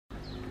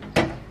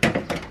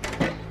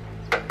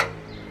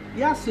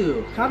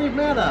Yasu,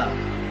 Kalimera,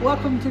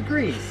 welcome to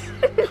Greece.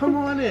 Come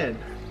on in.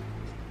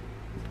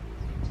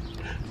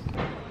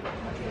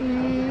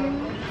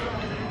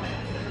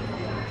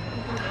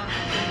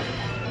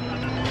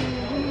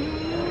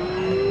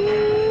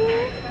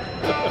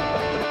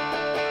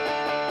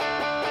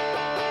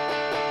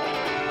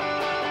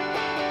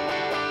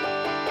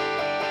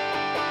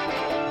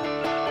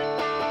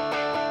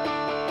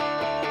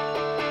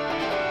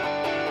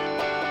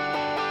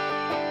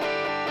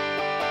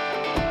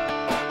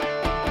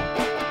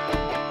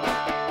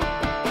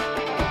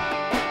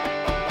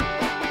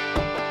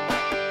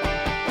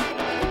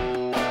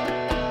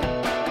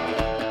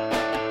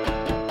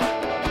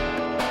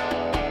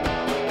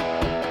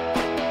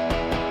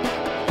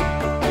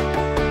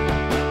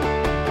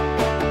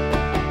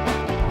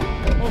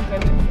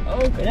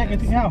 Yeah, get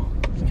the cow.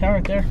 There's a cow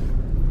right there.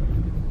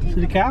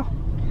 See the cow?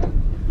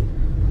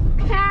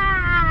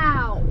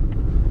 Cow!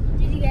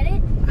 Did you get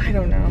it? I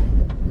don't know.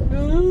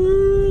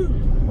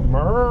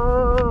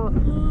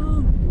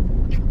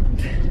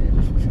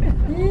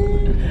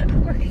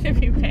 We're gonna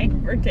be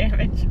paying for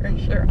damage for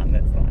sure on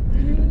this one.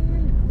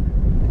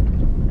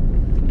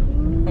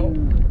 Oh.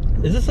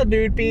 Is this a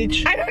nude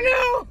beach? I don't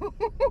know!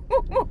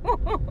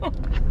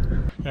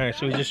 Alright,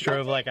 so we just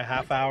drove like a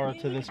half hour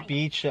to this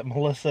beach that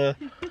Melissa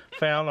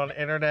found on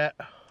the internet.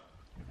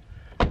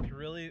 It's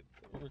really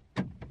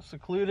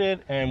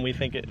secluded and we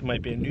think it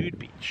might be a nude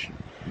beach.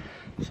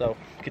 So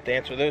get to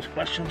answer those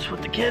questions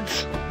with the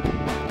kids.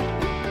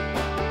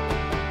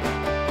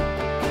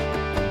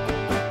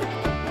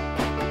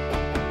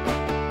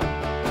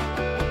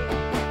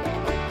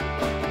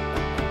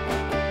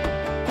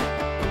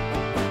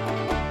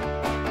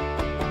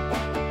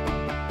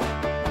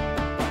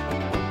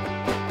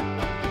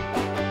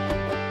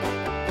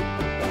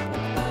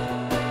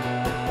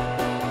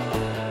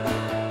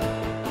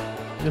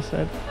 Just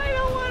said. I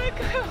don't want to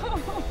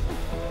go.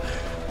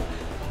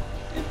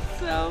 It's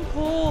so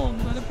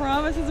cold, but a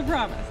promise is a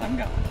promise. I'm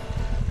going.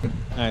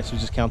 Alright, so we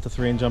just count to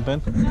 3 and jump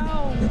in?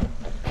 No. No.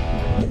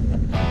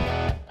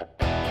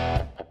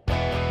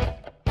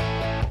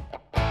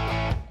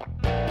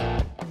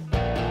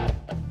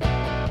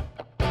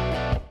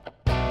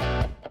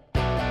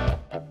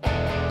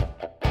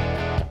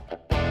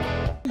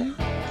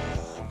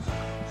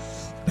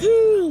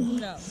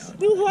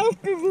 You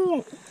have to do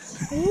it.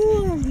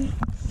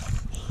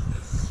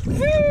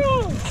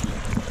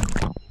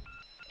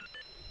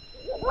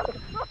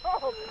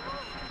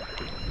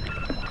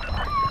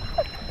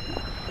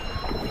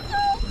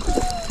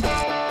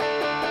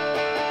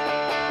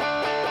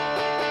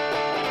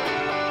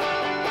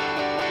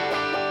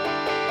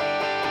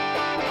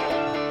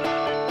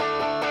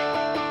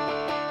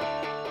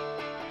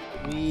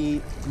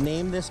 We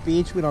named this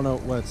beach, we don't know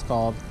what it's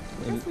called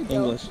in Yes, we do.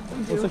 English. We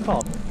What's do. it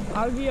called?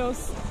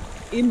 Albios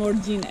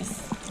Imorgines.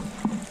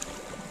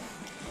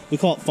 We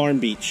call it Farm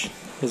Beach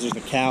because there's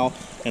a cow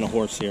and a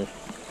horse here.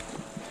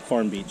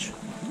 Farm Beach.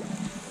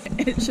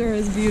 It sure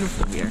is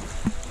beautiful here.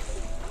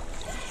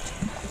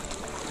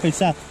 Hey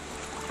Seth.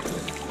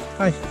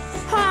 Hi.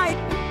 Hi.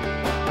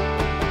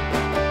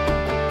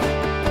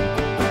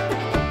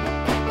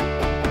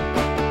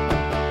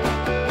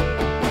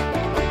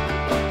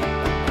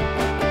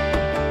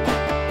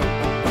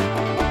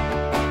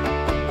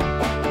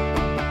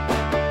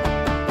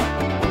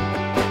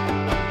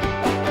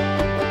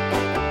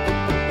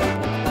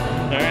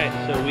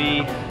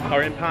 We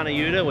are in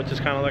Panayuta, which is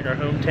kind of like our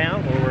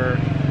hometown, where we're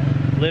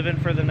living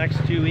for the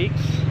next 2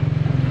 weeks.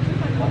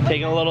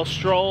 Taking a little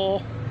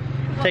stroll.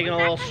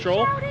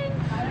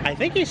 I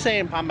think he's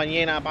saying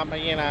Pampayena,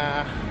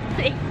 Pampayena,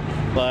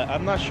 but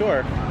I'm not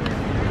sure.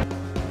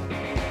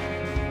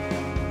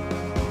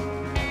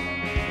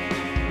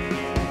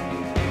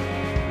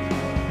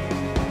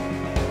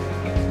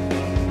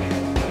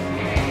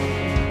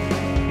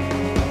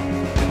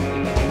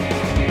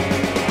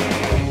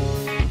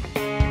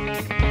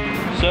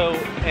 So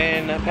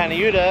in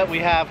Panayuta, we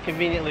have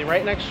conveniently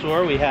right next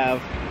door, we have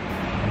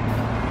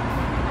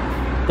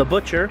the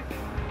butcher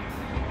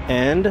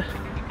and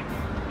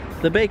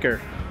the baker.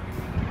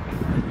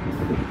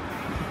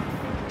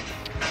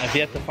 I've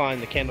yet to find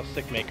the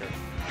candlestick maker.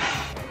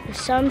 The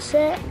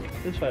sunset?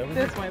 This way.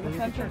 This way, the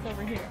sunset's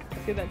over here.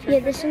 See that church? Yeah,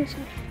 the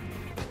sunset.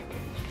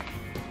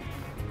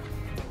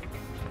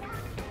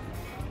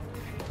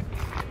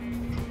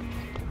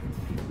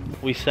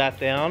 We sat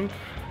down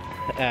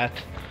at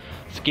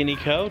Skinny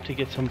Co to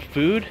get some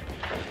food,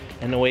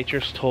 and the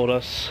waitress told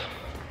us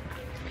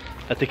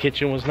that the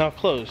kitchen was now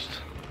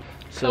closed.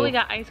 So we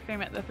got ice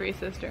cream at the Three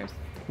Sisters.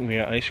 We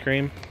got ice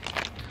cream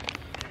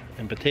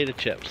and potato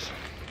chips.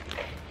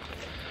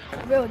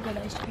 Really good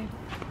ice cream.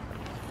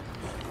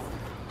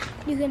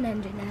 You can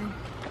end it now.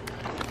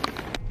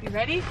 You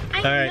ready?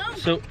 All right,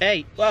 so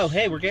hey, whoa,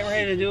 hey, we're getting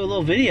ready to do a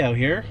little video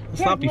here.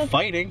 Let's not be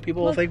fighting.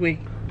 People will think we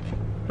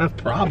have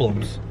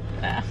problems.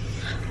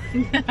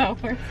 No,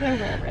 we're so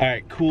over. All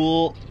right,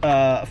 cool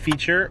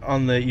feature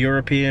on the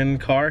European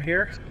car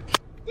here.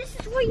 This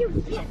is where you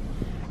get.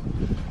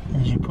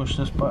 As you push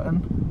this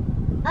button,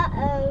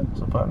 Uh-oh.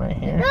 there's a button right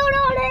here. No,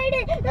 don't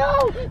hate it.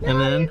 No, And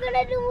then, you're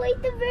gonna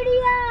delete the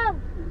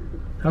video.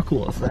 how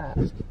cool is that?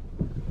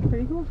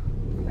 Pretty cool.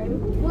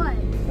 What?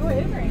 Oh,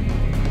 it is raining.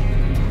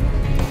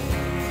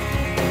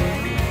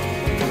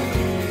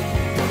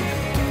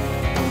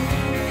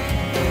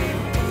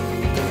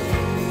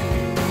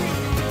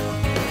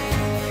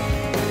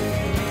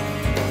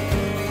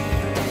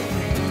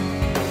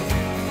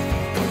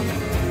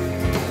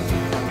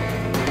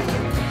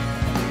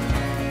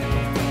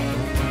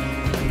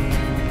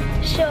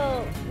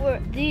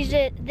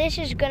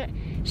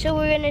 So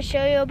we're gonna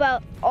show you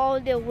about all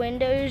the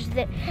windows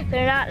that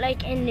they're not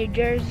like in New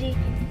Jersey.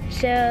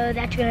 So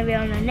that's gonna be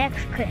on the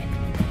next clip.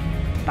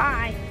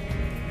 Bye.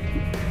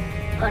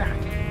 Hold on.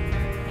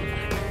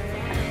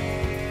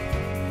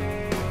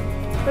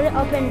 Put it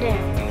up and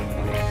down.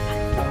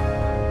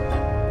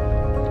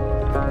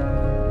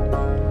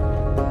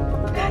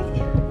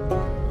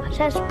 It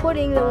says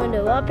putting the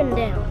window up and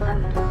down.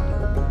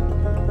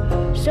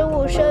 So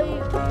we'll show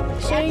you.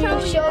 So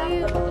you show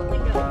you the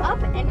window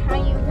up and how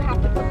you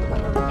have to put the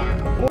window down.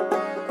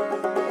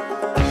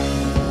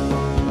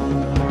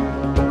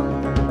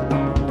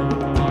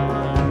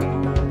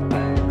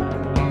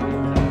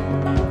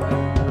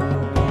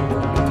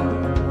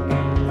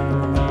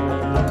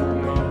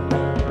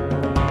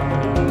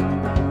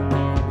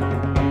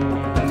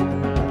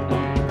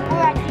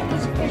 We're at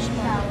Jimmy's Fish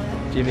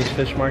Market. Jimmy's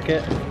Fish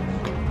Market.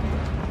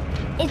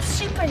 It's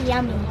super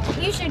yummy.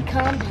 You should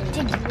come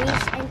to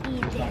Greece and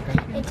eat there.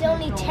 It's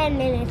only 10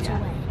 minutes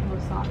away.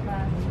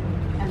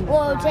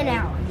 Well, 10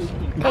 hours.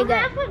 Okay,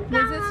 go.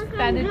 This is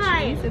feta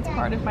cheese. It's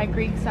part of my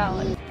Greek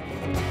salad.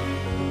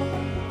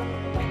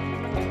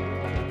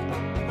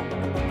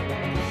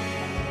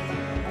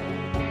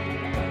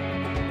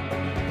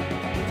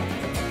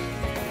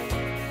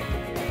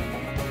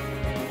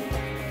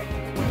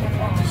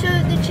 So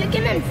the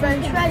chicken and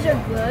french fries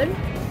are good.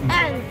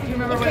 And Do you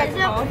remember the what it's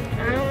ketchup, called? I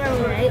don't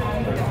remember right.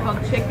 It's called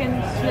chicken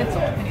schnitzel.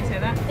 Can you say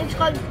that? It's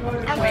called,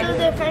 actually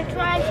the french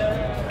fries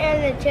and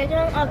the chicken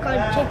are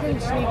called chicken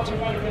schnitzel.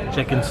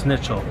 Chicken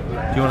schnitzel.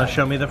 Do you want to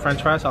show me the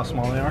french fries, how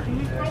small they are?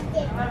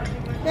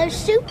 They're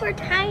super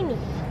tiny.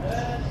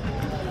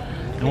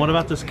 And what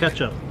about this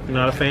ketchup? You're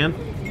not a fan?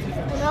 You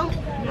know?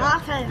 I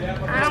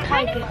don't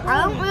like it.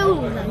 I don't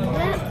really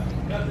like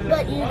it.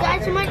 But you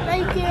guys might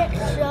like it,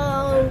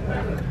 so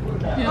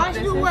let's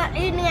do what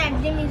eating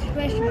at Jimmy's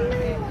Fish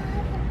Market.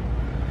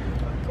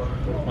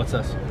 What's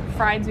this?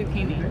 Fried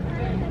zucchini.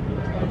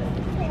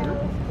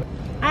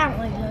 I don't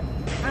like it.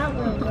 I don't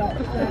really like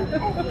it.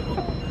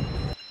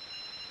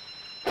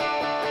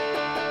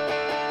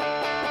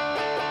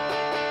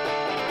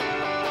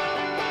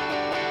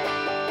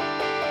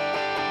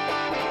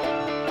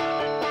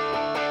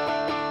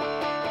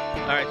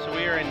 All right, so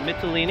we are in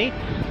Mytilene,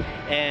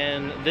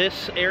 and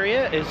this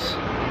area is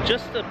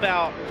just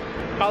about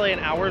probably an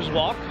hour's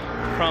walk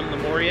from the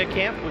Moria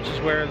camp, which is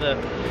where the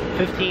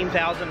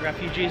 15,000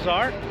 refugees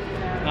are.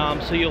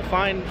 So you'll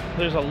find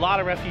there's a lot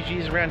of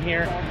refugees around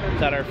here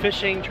that are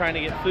fishing, trying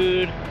to get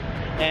food,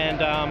 and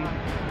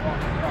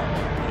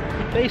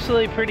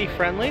basically pretty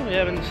friendly. We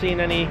haven't seen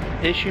any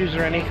issues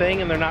or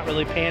anything, and they're not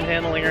really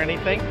panhandling or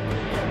anything.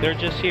 They're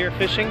just here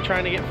fishing,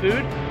 trying to get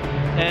food,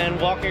 and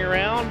walking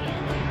around,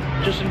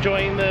 just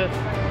enjoying the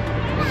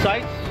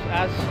sights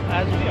as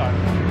we are.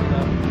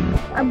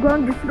 So. I'm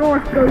going to go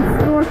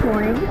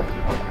snorkeling.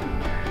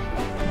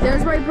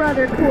 There's my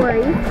brother,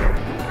 Corey.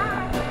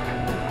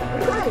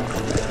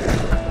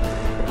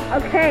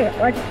 Okay,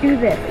 let's do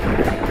this.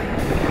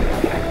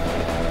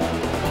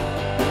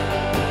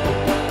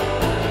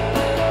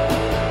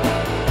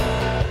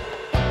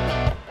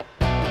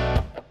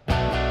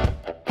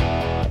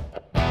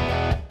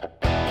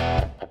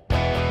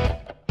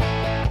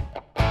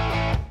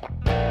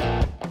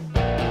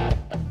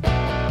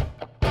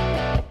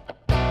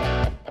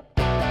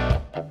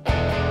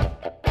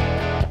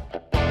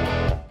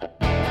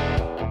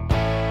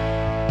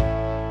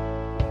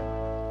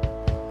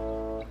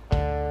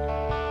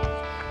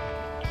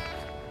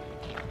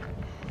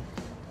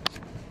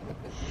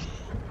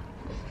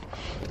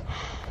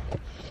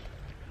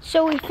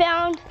 So we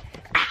found,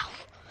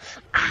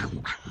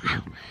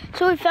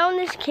 So we found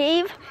this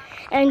cave,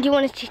 and you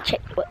want us to check,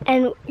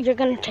 and you're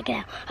gonna check it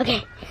out.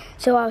 Okay,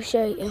 so I'll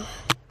show you.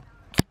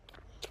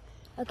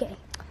 Okay,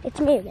 it's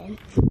me again.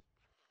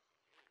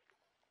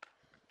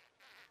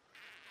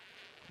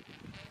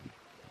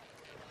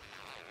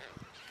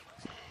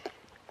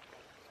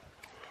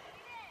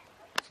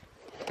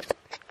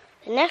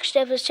 The next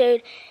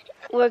episode,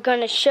 we're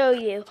gonna show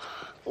you.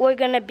 We're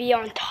gonna be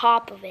on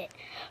top of it.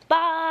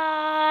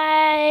 Bye.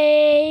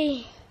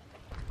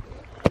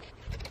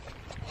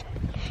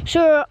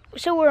 So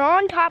we're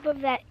on top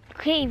of that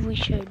cave we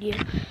showed you,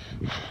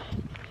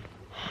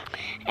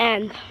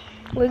 and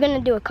we're gonna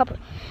do a couple.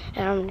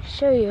 And I'm gonna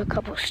show you a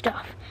couple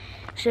stuff,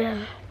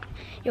 so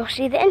you'll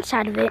see the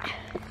inside of it.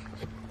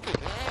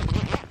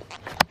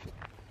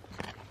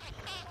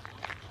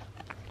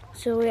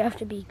 So we have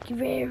to be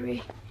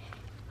very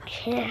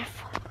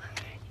careful.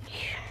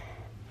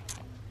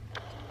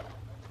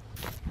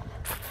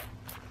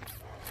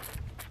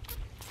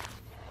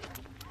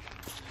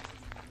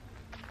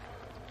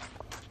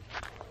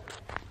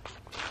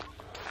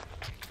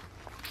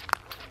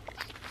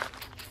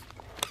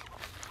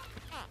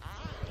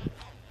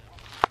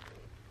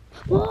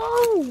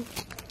 Whoa!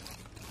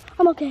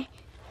 I'm okay.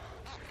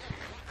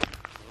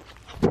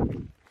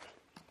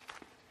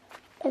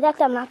 In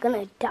fact, I'm not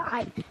gonna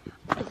die.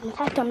 In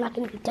fact, I'm not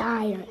gonna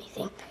die or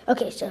anything.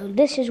 Okay, so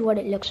this is what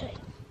it looks like.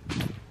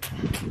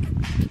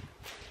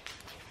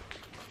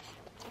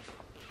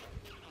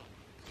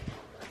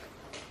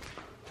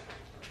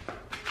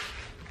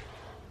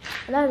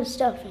 A lot of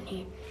stuff in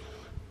here.